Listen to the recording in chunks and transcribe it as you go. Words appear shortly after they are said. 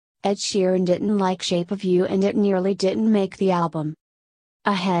Ed Sheeran didn't like Shape of You and it nearly didn't make the album.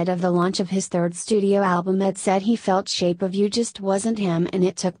 Ahead of the launch of his third studio album, Ed said he felt Shape of You just wasn't him, and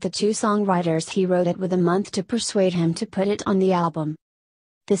it took the two songwriters he wrote it with a month to persuade him to put it on the album.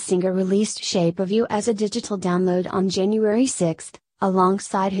 The singer released Shape of You as a digital download on January 6,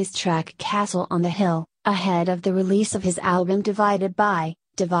 alongside his track Castle on the Hill, ahead of the release of his album Divide,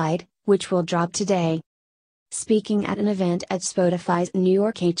 which will drop today. Speaking at an event at Spotify's New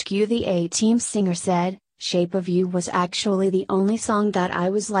York HQ, the A-Team singer said, "Shape of You was actually the only song that I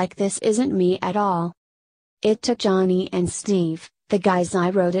was like, this isn't me at all. It took Johnny and Steve, the guys I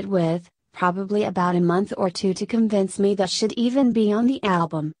wrote it with, probably about a month or two to convince me that should even be on the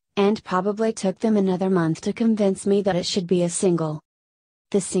album, and probably took them another month to convince me that it should be a single."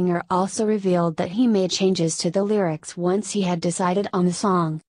 The singer also revealed that he made changes to the lyrics once he had decided on the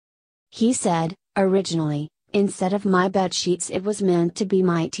song. He said, "Originally, instead of my bed sheets it was meant to be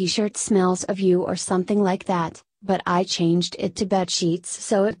my t-shirt smells of you or something like that, but I changed it to bed sheets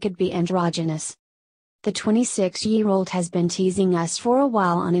so it could be androgynous." The 26-year-old has been teasing us for a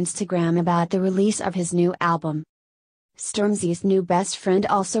while on Instagram about the release of his new album. Stormzy's new best friend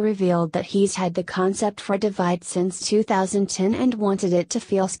also revealed that he's had the concept for Divide since 2010 and wanted it to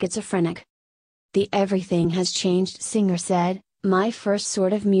feel schizophrenic. The Everything Has Changed singer said, "My first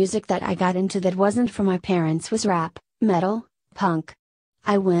sort of music that I got into that wasn't for my parents was rap, metal, punk.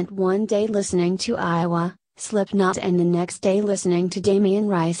 I went one day listening to Iowa, Slipknot, and the next day listening to Damien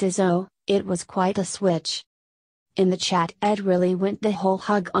Rice's Oh, it was quite a switch." In the chat, Ed really went the whole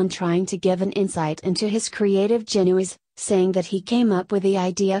hog on trying to give an insight into his creative genius, saying that he came up with the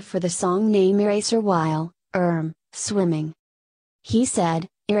idea for the song name Eraser while, swimming. He said,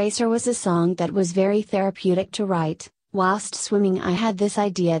 "Eraser was a song that was very therapeutic to write. Whilst swimming I had this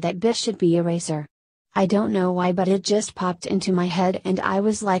idea that bitch should be Eraser. I don't know why, but it just popped into my head and I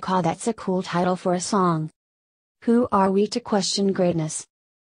was like, oh, that's a cool title for a song." Who are we to question greatness?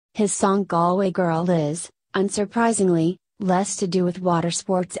 His song Galway Girl is, unsurprisingly, less to do with water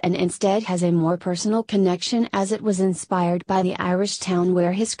sports and instead has a more personal connection, as it was inspired by the Irish town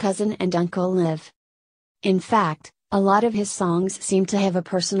where his cousin and uncle live. In fact, a lot of his songs seem to have a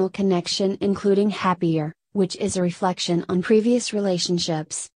personal connection, including Happier, which is a reflection on previous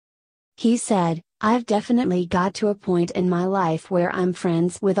relationships. He said, "I've definitely got to a point in my life where I'm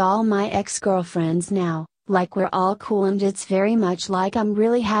friends with all my ex-girlfriends now, like we're all cool, and it's very much like I'm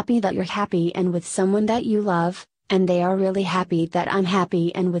really happy that you're happy and with someone that you love, and they are really happy that I'm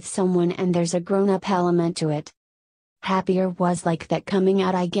happy and with someone, and there's a grown-up element to it." Happier was like that coming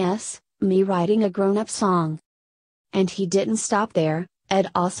out, I guess, me writing a grown-up song. And he didn't stop there. Ed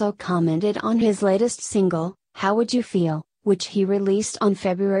also commented on his latest single, How Would You Feel, which he released on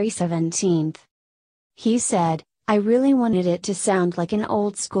February 17. He said, "I really wanted it to sound like an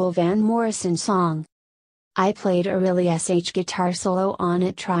old-school Van Morrison song. I played a really sh guitar solo on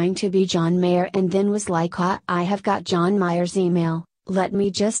it trying to be John Mayer, and then was like, I have got John Mayer's email, let me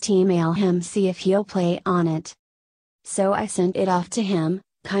just email him, see if he'll play on it. So I sent it off to him,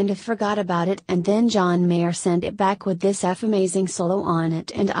 kind of forgot about it, and then John Mayer sent it back with this amazing solo on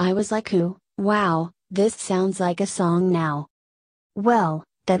it, and I was like, ooh, wow, this sounds like a song now." Well,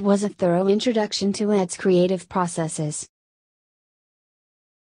 that was a thorough introduction to Ed's creative processes.